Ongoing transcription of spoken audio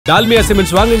Dalmia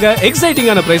cements வாங்குங்க,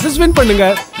 எக்ஸைட்டிங்கான prices win பண்ணுங்க.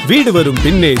 வீடு வரும்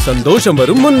பின்னே சந்தோஷம்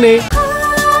வரும் முன்னே.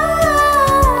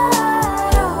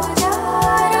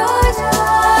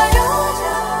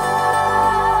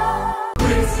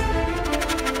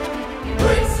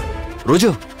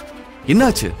 ரோஜா,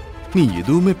 என்னாச்சு? நீ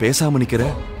எதுவுமே பேசாம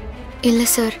நிக்கிற? இல்ல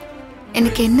சார்,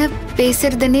 எனக்கு என்ன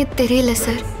பேசுறதுன்னே தெரியல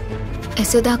சார்.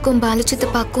 யசோதாக்கும்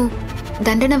பாலுச்சித்தப்பாக்கும்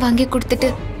தண்டனை வாங்கி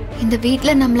கொடுத்துட்டு இந்த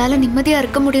வீட்ல நம்மளால நிம்மதியா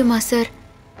இருக்க முடியுமா சார்?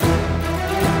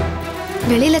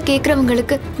 வெளியில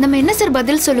கேக்குறவங்களுக்கு நம்ம என்ன சார்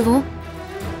பதில் சொல்லுவோம்?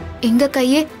 எங்க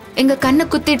கையே எங்க கண்ணை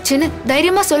குத்திடுச்சுன்னு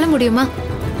தைரியமா சொல்ல முடியுமா?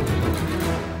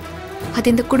 அது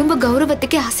இந்த குடும்ப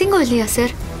கௌரவத்துக்கே அசிங்கம் இல்லையா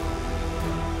சார்?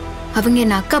 அவங்க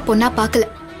என்ன அக்கா பொண்ணா பார்க்கல,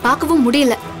 பார்க்கவும்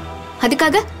முடியல.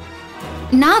 அதுக்காக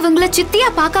நான் அவங்கள சித்தியா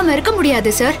பார்க்காம இருக்க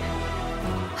முடியாது சார்.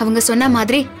 அவங்க சொன்ன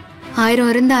மாதிரி 1000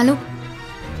 இருந்தாலும்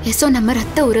எசோ நம்ம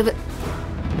ரத்த உறவு.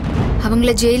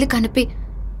 அவங்கள ஜெயிலுக்கு அனுப்பி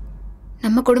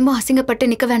நம்ம குடும்பம் அசிங்கப்பட்டு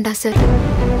நிக்க வேண்டாம் சார்.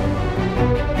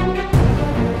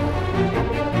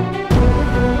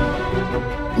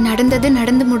 நடந்தது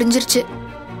நடந்து முடிஞ்சிருச்சு.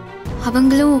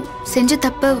 அவங்களும் செஞ்ச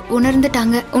தப்ப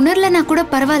உணர்ந்துட்டாங்க. உணரலனா கூட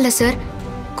பரவாயில்ல சார்.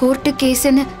 கோர்ட்டு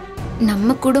கேஸ்னு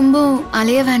நம்ம குடும்பம்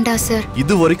அலைய வேண்டாம் சார்.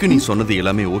 இது வரைக்கும் நீ சொன்னது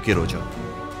எல்லாமே ஓகே ரோஜா.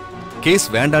 கேஸ்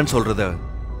வேண்டான்னு சொல்றத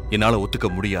என்னால ஒத்துக்க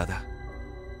முடியாத.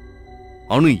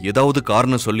 அனு ஏதாவது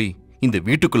காரணம் சொல்லி இந்த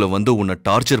வீட்டுக்குள்ள வந்து உன்னை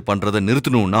டார்ச்சர் பண்றத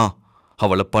நிறுத்தணும்னா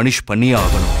அவளை பனிஷ் பண்ணியே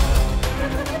ஆகணும்.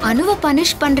 அனுவை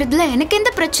பனிஷ் பண்றதுல எனக்கு எந்த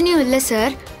பிரச்சனையும் இல்லை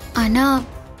சார். ஆனா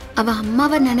அவ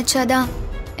அம்மாவை நினைச்சாதான்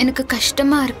எனக்கு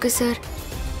கஷ்டமா இருக்கு சார்.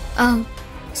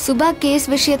 சுபா கேஸ்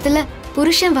விஷயத்துல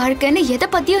புருஷன் வாழ்க்கைன்னு எதை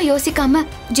பத்தியும் யோசிக்காம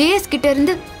ஜேஎஸ் கிட்ட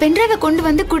இருந்து பென்ட்ரைவை கொண்டு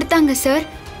வந்து கொடுத்தாங்க சார்.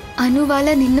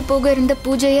 அனுவால நின்னு போக இருந்த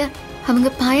பூஜைய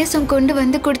அவங்க பாயசம் கொண்டு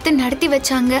வந்து கொடுத்து நடத்தி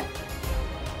வச்சாங்க.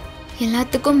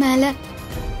 எல்லாத்துக்கும் மேல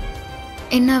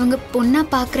என்ன அவங்க பொண்ணா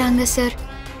பாக்குறாங்க சார்.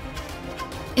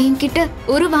 என்கிட்ட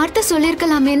ஒரு வார்த்தை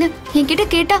சொல்லிருக்கலாமேன்னு என்கிட்ட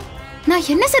கேட்டா நான்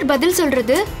என்ன சார் பதில்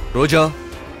சொல்றது? ரோஜா,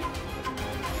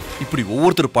 இப்படி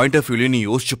ஒவ்வொருத்தர் பாயிண்ட் ஆஃப் வியூலயும் நீ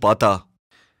யோசிச்சு பார்த்தா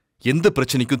எந்த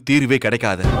பிரச்சனைக்கும் தீர்வே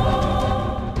கிடைக்காது.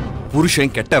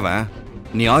 புருஷன் கெட்டவன்,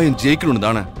 நியாயம் ஜெயிக்கணும்னு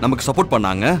தானே நமக்கு சப்போர்ட்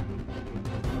பண்ணாங்க.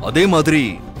 அதே மாதிரி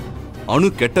அனு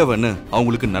கெட்டவன்னு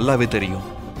அவங்களுக்கு நல்லாவே தெரியும்.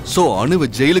 சோ அனுவை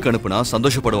ஜெயிலுக்கு அனுப்புனா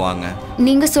சந்தோஷப்படுவாங்க.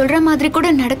 நீங்க சொல்ற மாதிரி கூட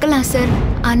நடக்கலாம் சார்.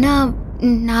 ஆனா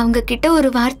நான் அவங்க கிட்ட ஒரு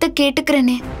வார்த்தை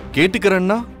கேட்டுக்கிறேனே.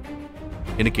 கேட்டுக்கிறேன்னா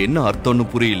எனக்கு என்ன அர்த்தம்னு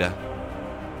புரியல.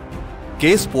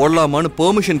 கேஸ் போடலாமான்னு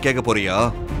பெர்மிஷன் கேட்க போறியா?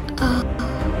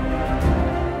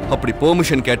 அப்படி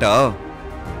பெர்மிஷன் கேட்டா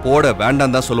போட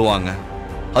வேண்டாம் தான் சொல்லுவாங்க.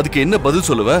 அதுக்கு என்ன பதில்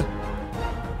சொல்லுவ?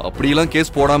 அப்படியெல்லாம்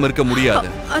கேஸ் போடாம இருக்க முடியாது.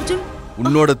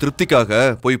 உன்னோட திருப்திக்காக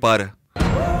போய் பாரு.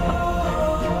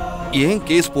 ஏன்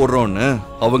கேஸ் போடுறோன்னு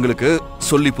அவங்களுக்கு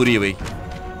சொல்லி புரிய வை.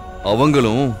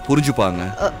 அவங்களும் புரிஞ்சுப்பாங்க.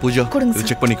 பூஜா, இது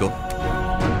செக் பண்ணிக்கோ.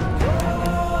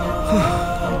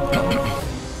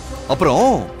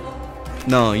 அப்புறம்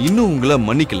நான் இன்னும் உங்களை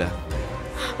மன்னிக்கல,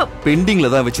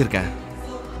 பெண்டிங்ல தான் வச்சிருக்கேன்.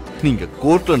 நீங்க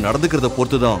கோர்ட்ல நடந்துக்கிறத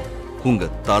பொறுத்துதான்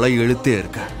உங்க தலை எழுத்தே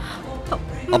இருக்க.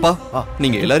 அப்பா,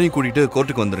 நீங்க எல்லாரையும் கூட்டிட்டு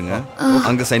கோர்ட்டுக்கு வந்துருங்க.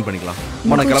 அங்க சைன் பண்ணிக்கலாம்.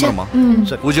 நான் கிளம்புறேம்மா.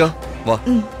 பூஜா வா.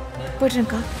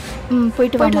 போயிட்டுறேன்க்கா.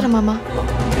 போயிட்டு வரேன் மாமா.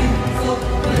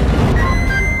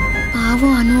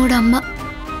 பாவம் அனுவோட அம்மா,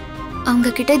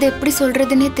 அவங்க கிட்ட இதை எப்படி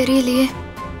சொல்றதுன்னே தெரியலையே.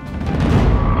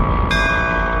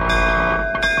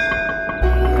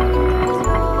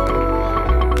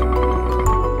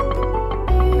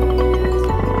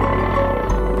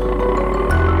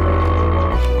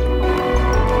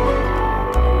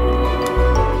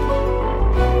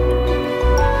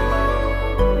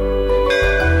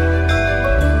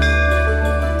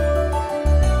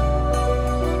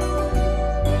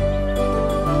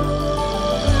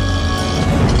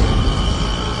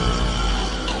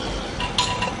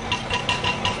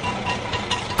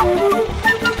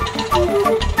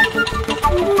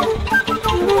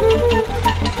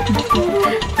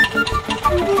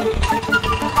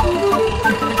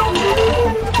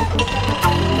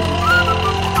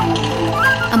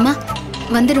 அம்மா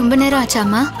வந்து ரொம்ப நேரம்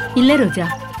ஆச்சாமா? இல்ல ரோஜா,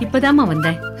 இப்பதாமா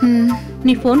வந்தேன்.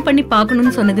 நீ போன் பண்ணி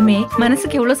பாக்கணும்னு சொன்னதுமே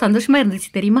மனசுக்கு எவ்வளவு சந்தோஷமா இருந்துச்சு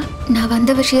தெரியுமா? நான்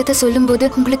வந்த விஷயத்த சொல்லும் போது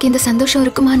உங்களுக்கு இந்த சந்தோஷம்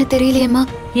இருக்குமான்னு தெரியலையேம்மா.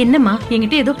 என்னம்மா,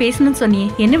 என்கிட்ட ஏதோ பேசணும்னு சொன்னியே,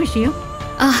 என்ன விஷயம்?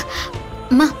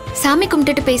 அம்மா, சாமி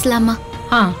கும்பிட்டுட்டு பேசலாமா?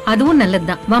 அதுவும்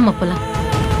நல்லதுதான். வாமா போலாம்.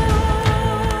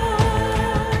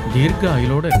 தீர்க்க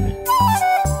ஆயுளோட இருக்கு,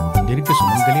 தீர்க்க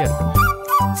சுமங்கலியா இருக்கணும்,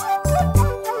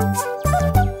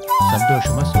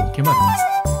 சந்தோஷமா சௌக்கியமா இருக்கணும்.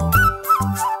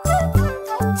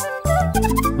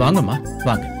 வாங்கம்மா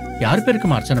வாங்க. யார்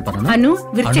பேருக்கு அர்ச்சனை பண்ணணும்? அனு,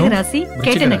 விருச்சிக ராசி,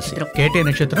 கேட்ட நட்சத்திரம். கேட்ட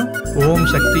நட்சத்திரம். ஓம்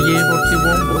சக்தியே போற்றி,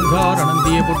 ஓம் ஓங்கார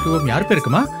ஆனந்தியே போற்றி, ஓம். யார்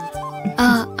பேருக்குமா?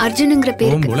 அர்ஜுனுங்கிற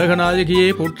பேரு. ஓம் உலகநாயகியே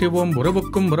போற்றிவோம்,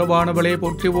 உறவுக்கும் உறவானவளே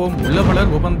போற்றிவோம்,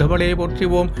 உள்ளமலர் உபந்தவளே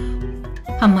போற்றிவோம்.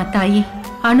 அம்மா தாயே,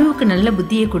 அணுவுக்கு நல்ல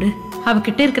புத்தியை கொடு.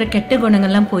 அவகிட்ட இருக்கிற கெட்ட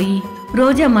குணங்கள்லாம் போய்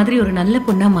ரோஜா மாதிரி ஒரு நல்ல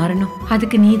பொண்ணா மாறணும்.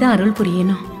 அதுக்கு நீதான் அருள்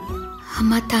புரியணும்.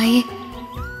 அம்மா தாயே,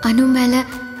 அனு மேல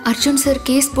அர்ஜுன் சார்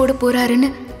கேஸ் போட போறாருன்னு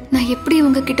நான் எப்படி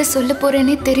உங்ககிட்ட சொல்ல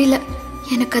போறேனே தெரியல.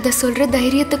 எனக்கு அதை சொல்ற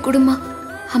தைரியத்தை கொடுமா.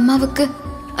 அம்மாவுக்கு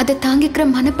அதை தாங்கிக்கிற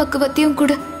மனப்பக்குவத்தையும்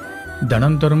கொடு.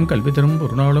 தனம் தரும், கல்வி தரும்,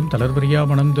 ஒரு நாளும் தளர்வரியா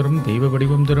மனம் தரும், தெய்வ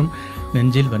வடிவம் தரும்,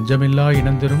 நெஞ்சில் வஞ்சமில்லா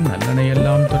இனம் தரும், நல்லனை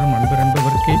எல்லாம் தரும், அன்பர்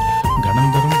என்பவர்க்கே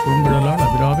கணம் தரும், பூங்குழலால்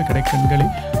அபிராமி கடைக்கண்களை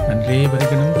நன்றே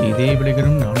வருகணும், தீதே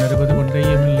விளைகணும், நான் அறிவது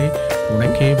ஒன்றையுமில்லை,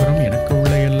 உனக்கே வரும், எனக்கு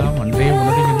உள்ள எல்லாம் அன்றே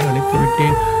உனது என்று அழைத்து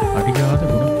விட்டேன், அழியாத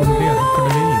குணப்பொன்றே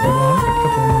அருட்கடலே இவவான பெற்ற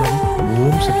போனது.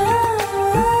 ஓம் சக்தி.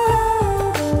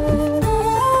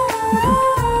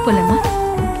 போலமா?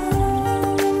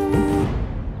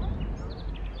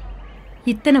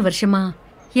 இத்தனை வருஷமா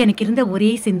எனக்கு இருந்த ஒரே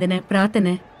சிந்தனை,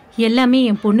 பிரார்த்தனை எல்லாமே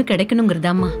என் பொண்ணு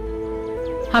கிடைக்கணுங்கிறதாம்மா.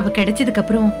 அவ கிடைச்சதுக்கு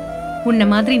அப்புறம் உன்ன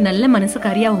மாதிரி நல்ல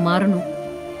மனசுக்காரியா அவ மாறணும்,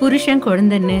 புருஷன்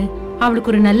குழந்தைன்னு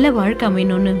அவளுக்கு ஒரு நல்ல வாழ்க்கை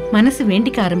அமையணும்னு மனசு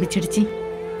வேண்டிக்க ஆரம்பிச்சிடுச்சு.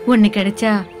 ஒண்ணு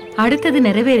கிடைச்சா அடுத்தது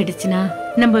நிறைவேறிடுச்சுன்னா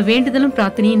நம்ம வேண்டுதலும்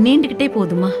பிரார்த்தனையும் நீண்டுகிட்டே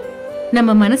போதுமா.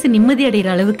 நம்ம மனசு நிம்மதி அடைகிற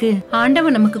அளவுக்கு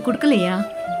ஆண்டவன் நமக்கு கொடுக்கலையா?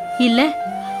 இல்ல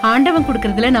ஆண்டவன்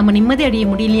கொடுக்கறதுல நம்ம நிம்மதி அடைய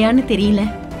முடியலையான்னு தெரியல.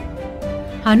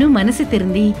 அனு மனசு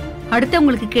திருந்தி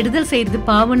அடுத்தவங்களுக்கு கெடுதல் செய்யறது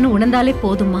பாவம்னு உணர்ந்தாலே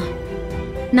போதுமா,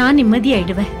 நான் நிம்மதி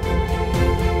ஆயிடுவேன்.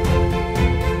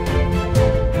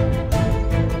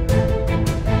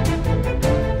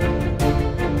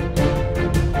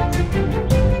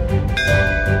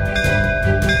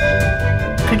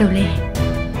 கடவுளே,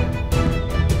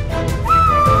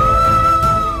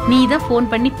 நீதான்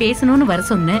போன் பண்ணி பேசணும்னு வர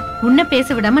சொன்ன. உன்னை பேச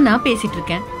விடாம நான் பேசிட்டு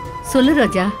இருக்கேன். சொல்லு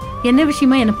ரோஜா, என்ன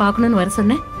விஷயமா என்ன பாக்கணும்னு வர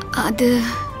சொன்ன? அது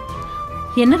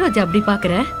என்ன ரோஜா அப்படி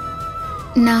பாக்குற?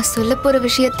 நான் சொல்ல போற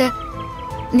விஷயத்த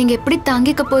நீங்க எப்படி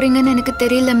தாங்கிக்க போறீங்கன்னு எனக்கு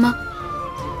தெரியலம்மா.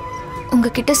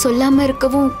 உங்ககிட்ட சொல்லாம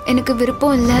இருக்கவும் எனக்கு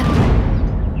விருப்பம் இல்ல.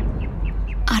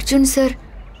 அர்ஜுன் சார்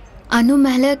அனு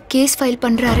மேல கேஸ் ஃபைல்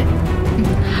பண்றாரு.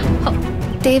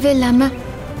 தேவையில்லாம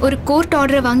ஒரு கோர்ட்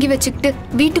ஆர்டரை வாங்கி வச்சுக்கிட்டு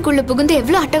வீட்டுக்குள்ள புகுந்து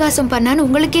எவ்வளவு அட்டகாசம் பண்ணான்னு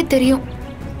உங்களுக்கே தெரியும்.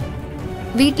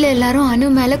 வீட்டுல எல்லாரும் அனு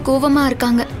மேல கோவமா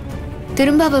இருக்காங்க.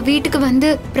 திரும்ப அவ வீட்டுக்கு வந்து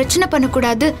பிரச்சனை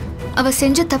பண்ணக்கூடாது, அவ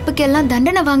செஞ்ச தப்புக்கெல்லாம்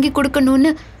தண்டனை வாங்கி கொடுக்கணும்னு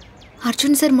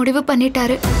அர்ஜுன் சார் முடிவு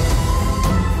பண்ணிட்டாரு.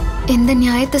 எந்த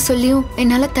நியாயத்தை சொல்லியும்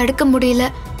என்னால தடுக்க முடியல.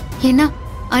 ஏன்னா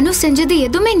அனு செஞ்சது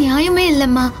எதுவுமே நியாயமே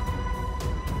இல்லம்மா.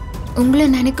 உங்களை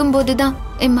நினைக்கும் போதுதான்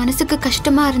என் மனசுக்கு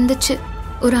கஷ்டமா இருந்துச்சு.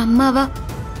 ஒரு அம்மாவா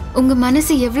உங்க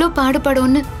மனசு எவ்வளவு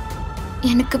பாடுபடும்னு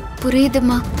எனக்கு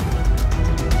புரியுதுமா.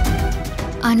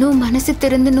 அனு மனசு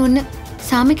திருந்தணும்னு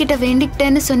சாமி கிட்ட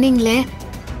வேண்டிக்கிட்டேன்னு சொன்னீங்களே,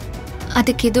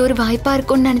 அதுக்கு இது ஒரு வாய்ப்பா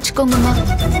இருக்கும்னு நினைச்சுக்கோங்கம்மா.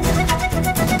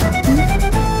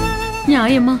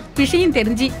 நியாயமா விஷயம்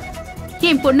தெரிஞ்சு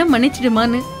என் பொண்ண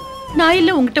மன்னிச்சிடுமான்னு நான்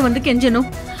இல்ல உங்ககிட்ட வந்து கெஞ்சணும்.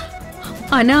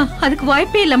 ஆனா அதுக்கு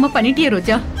வாய்ப்பே இல்லாம பண்ணிட்டிய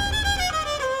ரோஜா.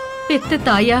 பெத்த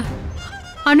தாயா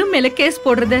அனு மேல கேஸ்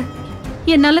போடுறத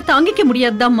என்னால தாங்கிக்க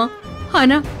முடியாதுதாம்மா.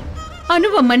 ஆனா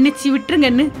அனுவ மன்னிச்சு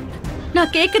விட்டுருங்கன்னு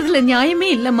நான் கேக்குறதுல நியாயமே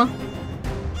இல்லம்மா.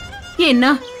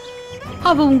 ஏன்னா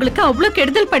அவ உங்களுக்கு அவ்வளவு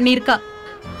கெடுதல் பண்ணிருக்கா,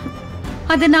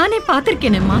 அத நானே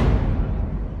பாத்திருக்கேனேம்மா.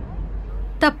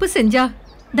 தப்பு செஞ்சா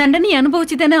தண்டனை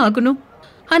அனுபவிச்சுதானே ஆகணும்.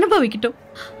 அனுபவிக்கட்டும்,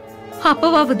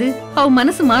 அப்பவாவது அவ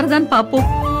மனசு மாறுதான் பாப்போம்.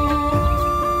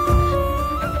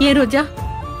 ஏன் ரோஜா,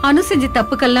 அனு செஞ்ச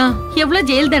தப்புக்கெல்லாம் எவ்வளவு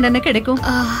ஜெயில் தண்டனை கிடைக்கும்?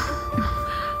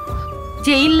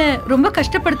 ஜெயில ரொம்ப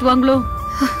கஷ்டப்படுத்துவாங்களோ?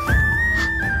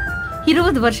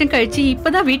 20 வருஷம் கழிச்சு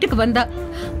இப்பதான் வீட்டுக்கு வந்தா,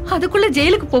 அதுக்குள்ள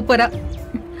ஜெயிலுக்கு போறா.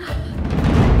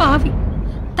 பாவி,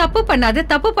 தப்பு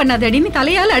பண்ணாத அடின்னு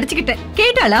தலையால அடிச்சுக்கிட்டேன்.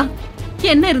 கேட்டாளா?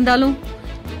 என்ன இருந்தாலும்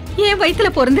என் வயித்துல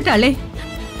பிறந்துட்டாளே,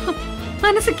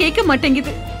 மனசு கேட்க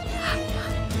மாட்டேங்குது.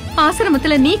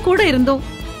 ஆசிரமத்துல நீ கூட இருந்தோம்,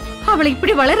 அவளை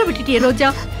இப்படி வளர விட்டுட்டிய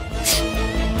ரோஜா.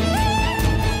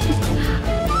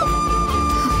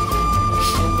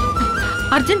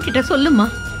 அர்ஜுன் கிட்ட சொல்லுமா,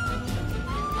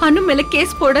 அனு மேல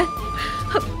கேஸ் போட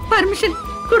பர்மிஷன்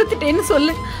கொடுத்துட்டேன்னு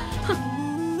சொல்லு.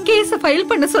 கேஸ ஃபைல்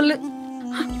பண்ண சொல்லு.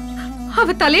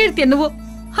 அவ தலையெழுத்து என்னவோ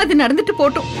அது நடந்துட்டு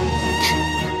போட்டும்.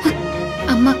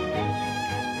 அம்மா,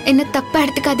 என்ன தப்பா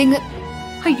எடுத்துக்காதீங்க.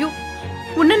 ஐயோ,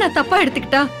 உன்ன நான் தப்பா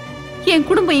எடுத்துக்கிட்டா என்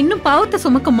குடும்பம் இன்னும் பாவத்தை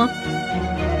சுமக்குமா?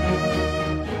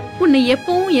 உன்னை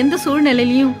எப்பவும் எந்த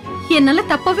சூழ்நிலையிலையும் என்னால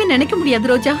தப்பாவே நினைக்க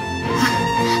முடியாது ரோஜா.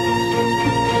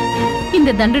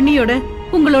 இந்த தண்டனையோட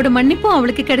உங்களோட மன்னிப்பும்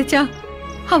அவளுக்கு கிடைச்சா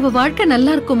அவ வாழ்க்கை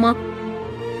நல்லா இருக்குமா?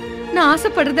 நான்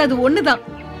ஆசைப்படுறது அது ஒண்ணுதான்.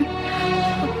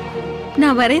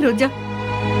 நான் வரேன் ரோஜா.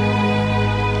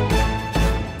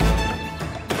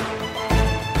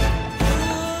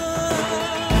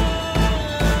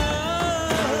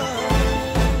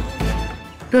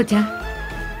 ரோஜா,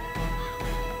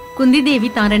 குந்தி தேவி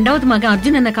தான் 2வது மகன்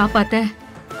அர்ஜுனனை காப்பாத்த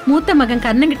மூத்த மகன்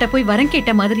கர்ணன் கிட்ட போய் வரம்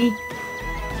கேட்ட மாதிரி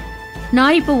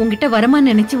நான் இப்போ உங்ககிட்ட வரமா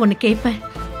நினைச்சு ஒன்னு கேட்பேன்.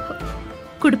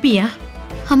 குடுப்பியா?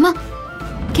 அம்மா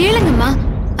கேளுங்கம்மா.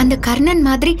 அந்த கர்ணன்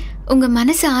மாதிரி உங்க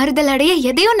மனசு ஆறுதல் அடைய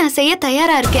எதையும் நான் செய்ய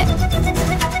தயாரா இருக்கேன்.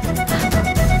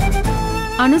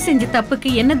 அணு செஞ்ச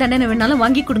தப்புக்கு என்ன தண்டனை வேணாலும்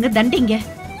வாங்கி கொடுங்க, தண்டிங்க.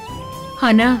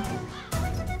 ஆனா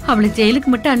அவளை ஜெயிலுக்கு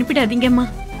மட்டும் அனுப்பிடாதீங்கம்மா,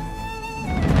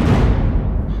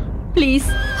 பிளீஸ்.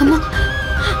 அம்மா,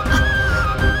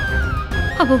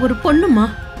 அவ ஒரு பொண்ணுமா.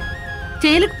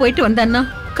 ஜெயிலுக்கு போயிட்டு வந்தான்னா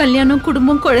கல்யாணம்,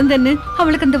 குடும்பம், குழந்தைன்னு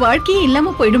அவளுக்கு அந்த வாழ்க்கையே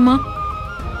இல்லாம போயிடுமா.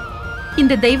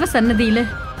 இந்த தெய்வ சன்னதியில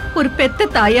ஒரு பெத்த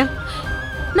தாயா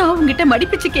நான் உங்ககிட்ட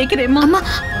மடிப்பிச்சு கேக்குறேம்மா. அம்மா,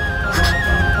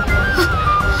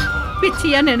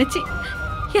 பிச்சியா நினைச்சு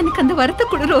எனக்கு அந்த வரத்தை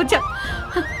கொடு ரோஜா.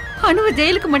 அணுவை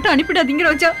ஜெயிலுக்கு மட்டும் அனுப்பிடாதீங்க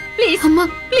ரோஜா, ப்ளீஸ் அம்மா,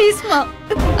 ப்ளீஸ்மா.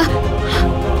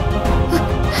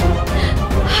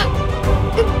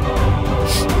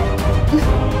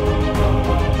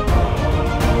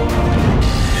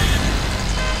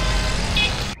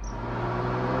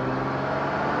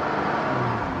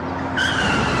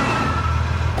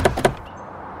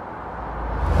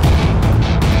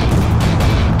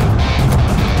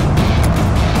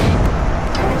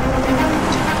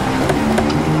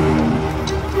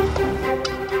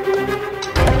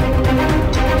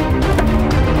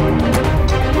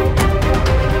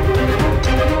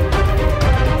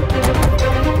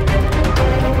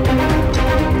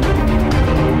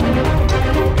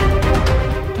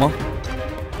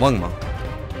 வாங்கம்மா.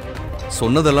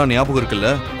 சொன்னதெல்லாம் ஞாபகம் இருக்குல்ல?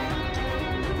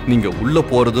 நீங்க உள்ள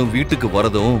போறதும் வீட்டுக்கு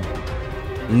வரதும்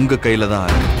உங்க கையில தான்.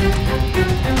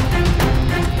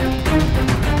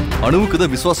 அணுவுக்கு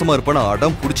தான் விசுவாசமா இருப்பேன்னு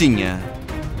அடம் புடிச்சீங்க.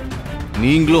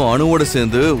 நீங்களும் அணுவோட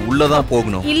சேர்ந்து உள்ளதான்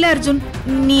போகணும். இல்ல அர்ஜுன்,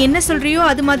 நீ என்ன சொல்றியோ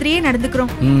அது மாதிரியே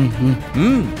நடந்துக்கிறோம்.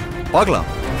 பார்க்கலாம்.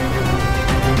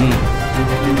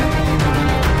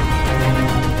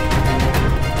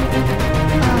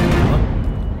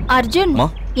 அர்ஜுன்,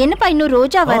 என்னப்பா இன்னும்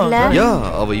ரோஜா வரல?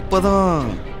 அவ இப்பதான்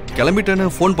கிளம்பிட்டேன்னு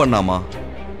போன் பண்ணாமா.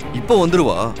 இப்ப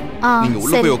வந்துருவா. நீங்க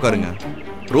உள்ள போய் உட்காருங்க.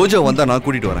 ரோஜா வந்தா நான்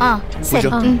கூட்டிட்டு வரேன்.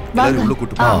 உள்ள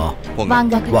கூட்டு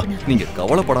போங்க. நீங்க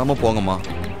கவலைப்படாம போங்கம்மா.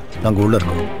 நாங்க உள்ள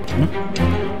இருக்கோம்.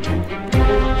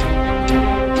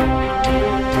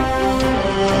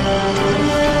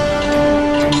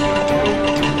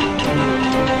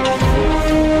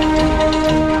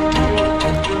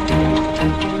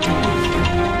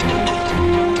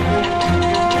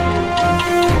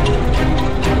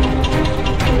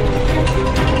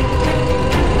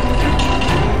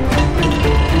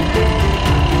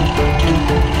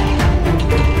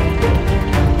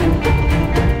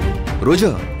 ரோஜா,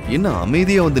 என்ன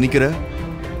அமைதியா வந்து நிக்கிற?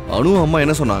 அனு அம்மா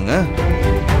என்ன சொன்னாங்க?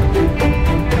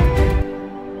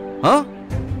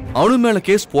 அனு மேல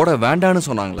கேஸ் போட வேண்டான்னு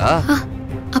சொன்னாங்களா?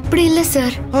 அப்படி இல்ல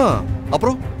சார்.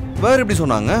 அப்புறம் வேற எப்படி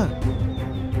சொன்னாங்க?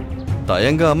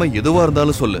 தயங்காம எதுவா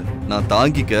இருந்தாலும் சொல்லு, நான்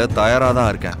தாங்கிக்க தயாரா தான்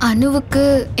இருக்கேன். அனுவுக்கு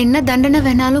என்ன தண்டனை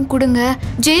வேணாலும் கொடுங்க,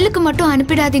 ஜெயிலுக்கு மட்டும்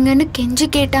அனுப்பிடாதீங்கன்னு கெஞ்சி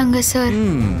கேட்டாங்க சார்.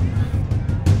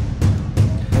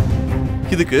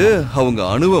 இதுக்கு அவங்க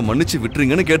அணுவை மன்னிச்சு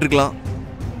விட்டுருங்கன்னு கேட்டிருக்கலாம்.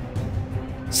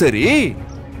 சரி,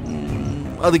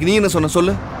 அதுக்கு நீ என்ன சொன்ன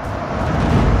சொல்லு.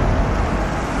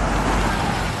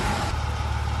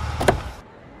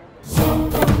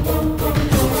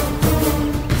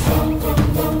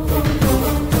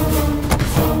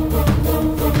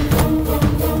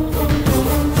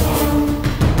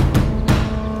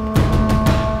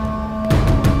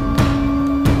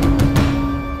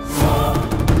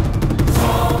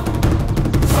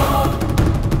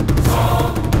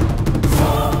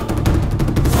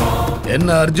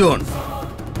 என்ன அர்ஜுன்,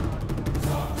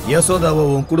 யசோதாவை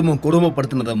உன் குடும்பம்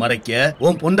கொடுமைப்படுத்தினதை மறைக்க,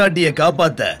 உன் பொண்டாட்டிய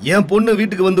காப்பாத்த என் பொண்ணு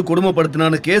வீட்டுக்கு வந்து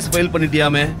கொடுமைப்படுத்தினான்னு கேஸ் ஃபைல்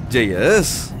பண்ணிட்டியாமே?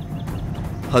 ஜெயஸ்,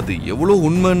 அது எவ்வளவு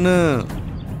உண்மைன்னு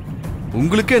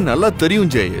உங்களுக்கே நல்லா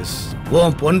தெரியும் ஜெயஸ்.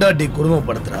 உன் பொண்டாட்டி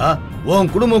கொடுமைப்படுத்துறா,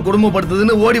 உன் குடும்பம்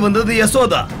கொடுமைப்படுத்துதுன்னு ஓடி வந்தது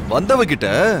யசோதா. வந்தவகிட்ட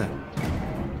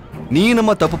நீ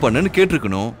நம்ம தப்பு பண்ணன்னு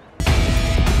கேட்டிருக்கணும்.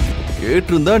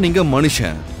 கேட்டிருந்தா நீங்க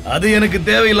மனுஷன். அது எனக்கு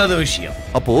தேவையில்லாத விஷயம்.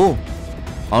 அப்போ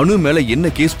அணு மேல என்ன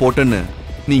கேஸ் போட்டேன்னு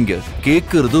நீங்க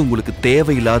கேக்குறது உங்களுக்கு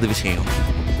தேவையில்லாத விஷயம்.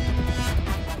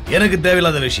 எனக்கு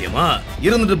தேவையில்லாத விஷயமா?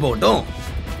 இருந்துட்டு போட்டோம்.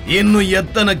 இன்னும்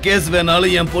எத்தனை கேஸ்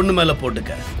வேணாலும் என் பொண்ணு மேல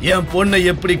போட்டுக்க. என் பொண்ணை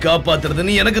எப்படி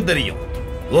காப்பாத்துறதுன்னு எனக்கு தெரியும்.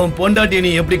 உன் பொண்டாட்டியை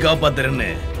நீ எப்படி காப்பாத்துறன்னு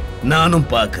நானும்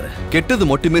பாக்குறேன். கெட்டது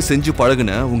மட்டுமே செஞ்சு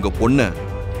பழகுன உங்க பொண்ண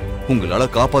உங்களால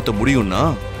காப்பாத்த முடியும்னா,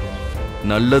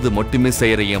 நல்லது மட்டுமே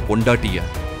செய்யற என் பொண்டாட்டிய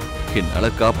என்னால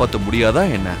காப்பாத்த முடியாதா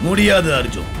என்ன? முடியாது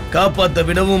அர்ஜுன், காப்பாத்த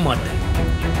விடவும் மாட்டேன்.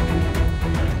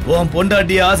 உன்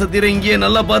பொண்டாட்டிய ஆசை தீர இங்கேயே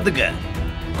நல்லா பாத்துக்க.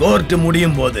 கோர்ட்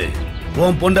முடியும் போது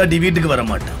உன் பொண்டாட்டி வீட்டுக்கு வர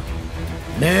மாட்டான்,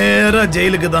 நேரா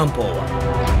ஜெயிலுக்கு தான் போவான்.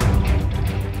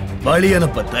 வழி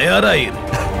அனுப்ப தயாராயிரு.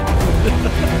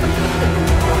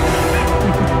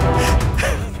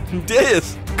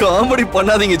 ஜேஎஸ், காமெடி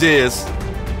பண்ணாதீங்க ஜேஎஸ்.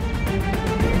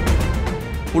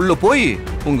 உள்ள போய்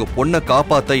உங்க பொண்ணை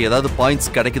காப்பாத்த ஏதாவது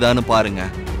பாயிண்ட்ஸ் கிடைக்குதான்னு பாருங்க.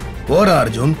 போறேன்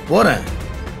அர்ஜுன், போறேன்.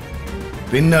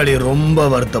 பின்னாடி ரொம்ப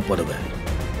வருத்தப்படுவேன்.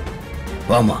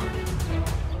 வாமா,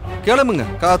 கிளம்புங்க,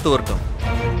 காத்து வரட்டும்.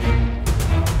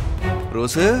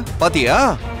 ரோசு, பாத்தியா,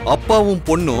 அப்பாவும்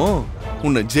பொண்ணும்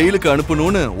உன்னை ஜெயிலுக்கு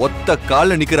அனுப்பணும்னு ஒத்த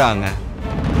கால்ல நிக்கிறாங்க.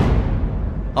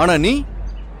 ஆனா நீ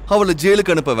அவளை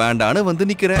ஜெயிலுக்கு அனுப்ப வேண்டான்னு வந்து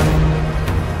நிக்கிற.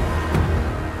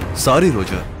 சாரி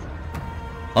ரோஜா,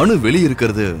 அணு வெளியே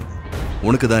இருக்கிறது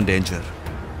உனக்கு தான் டேஞ்சர்.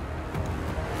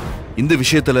 இந்த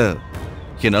விஷயத்துல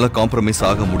என்னால காம்ப்ரமைஸ்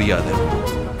ஆக முடியாது.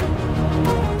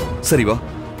 சரி வா,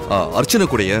 அர்ச்சனை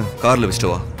கூடைய கார்ல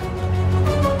வச்சுட்டு வா.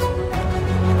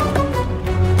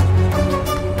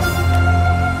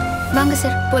 வாங்க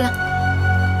சார், போலாம்.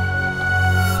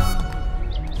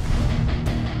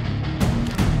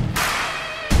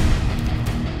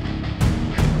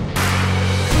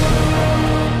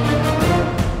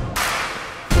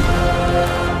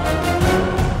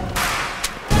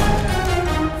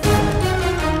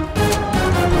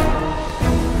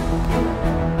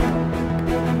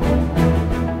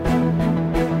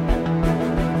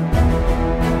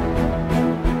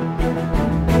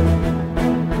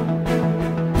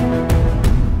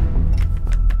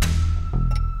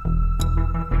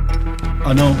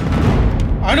 அனு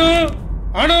அனு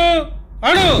அனு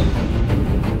அனு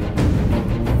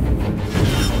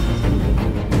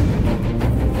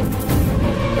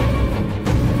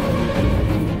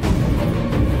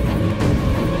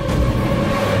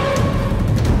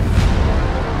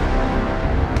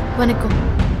வணக்கம்.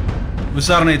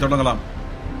 விசாரணை தொடங்கலாம்.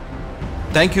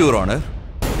 Thank you your honour.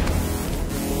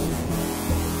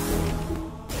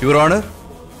 Your honour,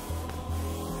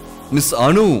 miss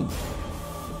அனு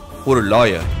ஒரு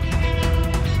லாயர்.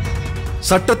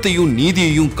 சட்டத்தையும்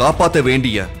நீதியையும் காப்பாற்ற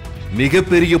வேண்டிய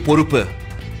மிகப்பெரிய பொறுப்பு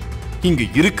இங்க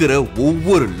இருக்கிற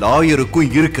ஒவ்வொரு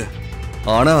லாயருக்கும் இருக்கு.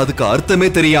 ஆனா அதுக்கு அர்த்தமே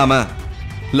தெரியாம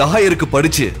லாயருக்கு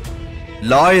படிச்சு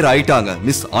லாயர் ஆயிட்டாங்க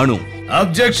miss Anu.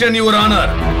 Objection your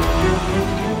honour.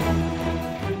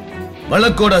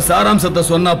 வழக்கோட சாராம்சத்தை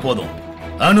சொன்னா போதும்.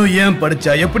 அனு ஏன்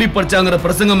படிச்சா, எப்படி படிச்சாங்கிற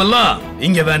பிரசங்கம் எல்லாம்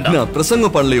இங்க வேண்டாம். நான்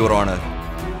பிரசங்கம் பண்ணல யுவர் ஆனர்.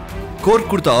 கோர்ட்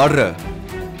கொடுத்த ஆர்டர்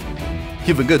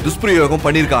இவங்க துஷ்பிரயோகம்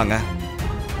பண்ணிருக்காங்க.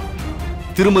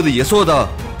 திருமதி யசோதா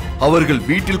அவர்கள்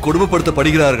வீட்டில்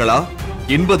கொடுமைப்படுத்தப்படுகிறார்களா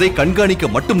என்பதை கண்காணிக்க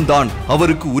மட்டும்தான்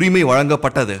அவருக்கு உரிமை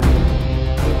வழங்கப்பட்டது.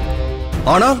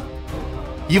 ஆனால்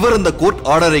இவர் அந்த கோர்ட்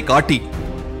ஆர்டரை காட்டி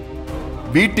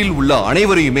வீட்டில் உள்ள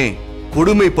அனைவரையுமே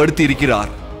கொடுமைப்படுத்தி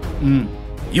இருக்கிறார்.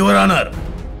 யுவர் ஆனர்,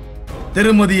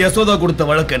 திருமதி யசோதா கொடுத்த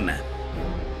வழக்கு என்ன?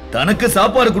 தனக்கு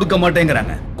சாப்பாடு கொடுக்க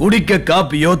மாட்டேங்கிறாங்க, குடிக்க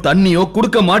காப்பியோ தண்ணியோ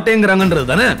கொடுக்க மாட்டேங்கிறாங்கன்றது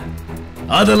தானே.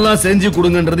 அதெல்லாம் செஞ்சு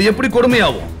கொடுங்கன்றது எப்படி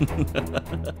கொடுமையாகும்?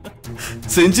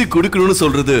 செஞ்சு கொடுக்கணும்னு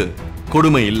சொல்றது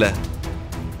கொடுமை இல்ல.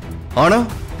 ஆனா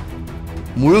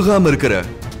முழுகாம இருக்கிற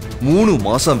 3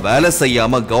 மாசம் வேலை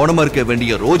செய்யாம கவனமா இருக்க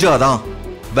வேண்டிய ரோஜா தான்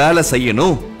வேலை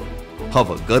செய்யணும்.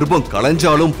 அவ கர்ப்பம்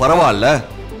களைஞ்சாலும் பரவாயில்ல,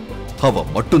 அவ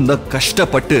மட்டும்தான்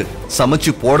கஷ்டப்பட்டு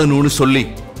சமைச்சு போடணும்னு சொல்லி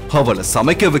அவளை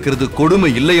சமைக்க வைக்கிறது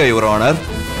கொடுமை இல்லையா யுவர் ஆனர்?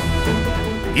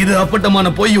 இது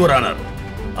அப்பட்டமான பொய் யுவர் ஆனர்.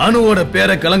 அனுவோட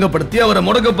பேரை கலங்கப்படுத்தி அவரை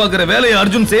முடக்க பார்க்கிற வேலையை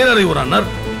அர்ஜுன் செய்யறாரு யுவர் ஆனர்.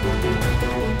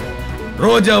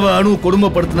 ரோஜாவை அனு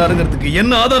கொடுமைப்படுத்தினாருங்கிறதுக்கு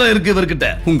என்ன ஆதாரம் இருக்கு இவர்கிட்ட?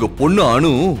 உங்க பொண்ணு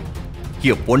அனு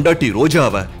என் பொண்டாட்டி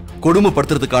ரோஜாவை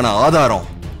கொடுமைப்படுத்துறதுக்கான ஆதாரம்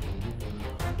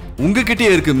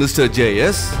உங்ககிட்டயே இருக்கு மிஸ்டர்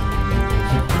ஜேஎஸ்.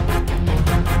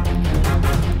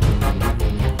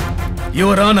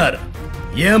 யுவர் ஆனர்,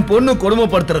 என் பொண்ணு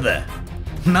கொடுமைப்படுத்துறத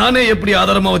நானே எப்படி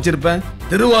ஆதாரமா வச்சிருப்பேன்?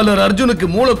 திருவாளர் அர்ஜுனுக்கு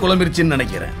மூளை குழம்பிருச்சுன்னு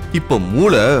நினைக்கிறேன். இப்ப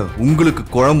மூளை உங்களுக்கு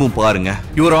குழம்பும் பாருங்க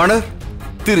யுவர் ஆனர்.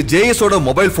 திரு ஜேஎஸோட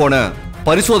மொபைல் போனை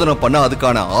பரிசோதனை பண்ண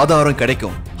அதுக்கான ஆதாரம்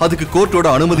கிடைக்கும். அதுக்கு கோர்ட்டோட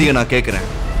அனுமதியை நான் கேட்கிறேன்.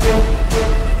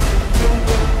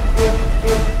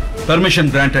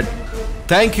 Permission granted.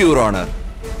 Thank you your honour.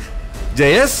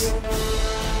 JS,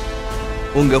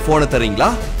 உங்க போனை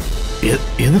தரீங்களா?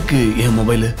 எதுக்கு என்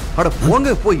மொபைல்? அட போங்க,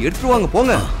 போய் எடுத்துட்டு வாங்க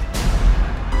போங்க.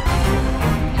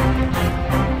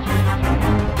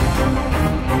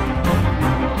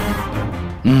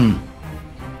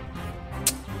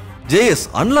 ஜேஎஸ்,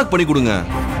 அன்லாக் பண்ணி கொடுங்க.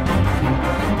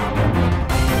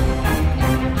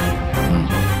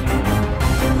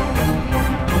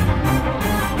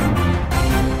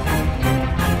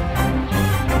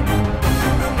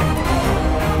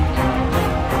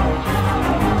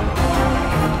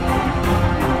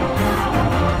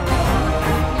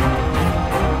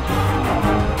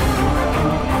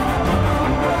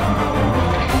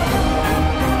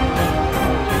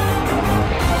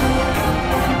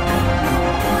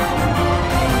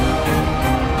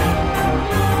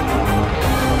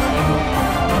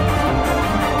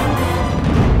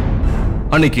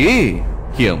 அன்னைக்கு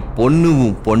என்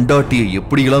பொண்ணுவும் பொண்டாட்டியை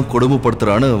எப்படியெல்லாம்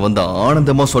கொடுமைப்படுத்துறான்னு வந்து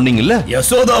ஆனந்தமா சொன்னீங்கல்ல.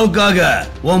 யசோதாவுக்காக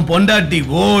உன் பொண்டாட்டி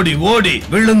ஓடி ஓடி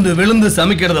விழுந்து விழுந்து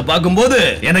சமைக்கிறத பாக்கும்போது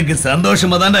எனக்கு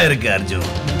சந்தோஷமா தான்டா இருக்கு அர்ஜுன்.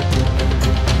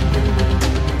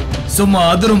 சும்மா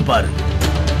அதிரும் பாரு.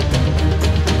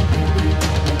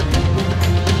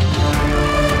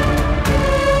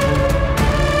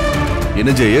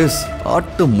 என்ன ஜெயஸ்,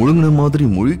 ஆட்டம் முழுங்கின மாதிரி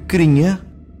முழிக்கிறீங்க?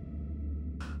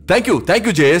 தேங்க்யூ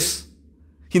தேங்க்யூ ஜெயஸ்,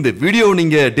 இந்த வீடியோ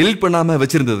நீங்க டெலீட் பண்ணாம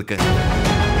வச்சிருந்ததுக்கு.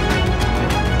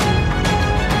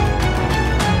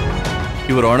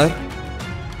 யுவர் ஆனர்,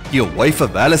 என் ஒய்ஃபை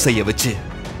வேலை செய்ய வச்சு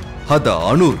அத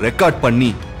அனு ரெக்கார்ட்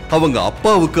பண்ணி அவங்க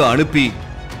அப்பாவுக்கு அனுப்பி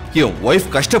என்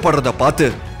ஒய்ஃப் கஷ்டப்படுறத பார்த்து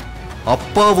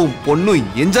அப்பாவும் பொண்ணும்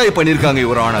என்ஜாய் பண்ணிருக்காங்க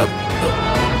யுவர் ஆனர்.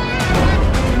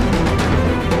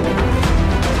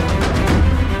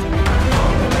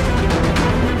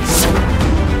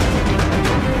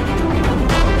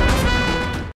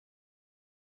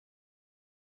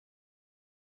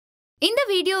 இந்த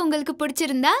வீடியோ உங்களுக்கு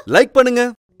பிடிச்சிருந்தா லைக் பண்ணுங்க,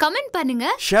 கமெண்ட் பண்ணுங்க,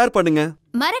 ஷேர் பண்ணுங்க,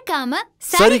 மறக்காம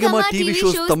சரிகமா டிவி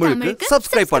ஷோஸ் தமிழுக்கு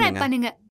சப்ஸ்கிரைப் பண்ணுங்க.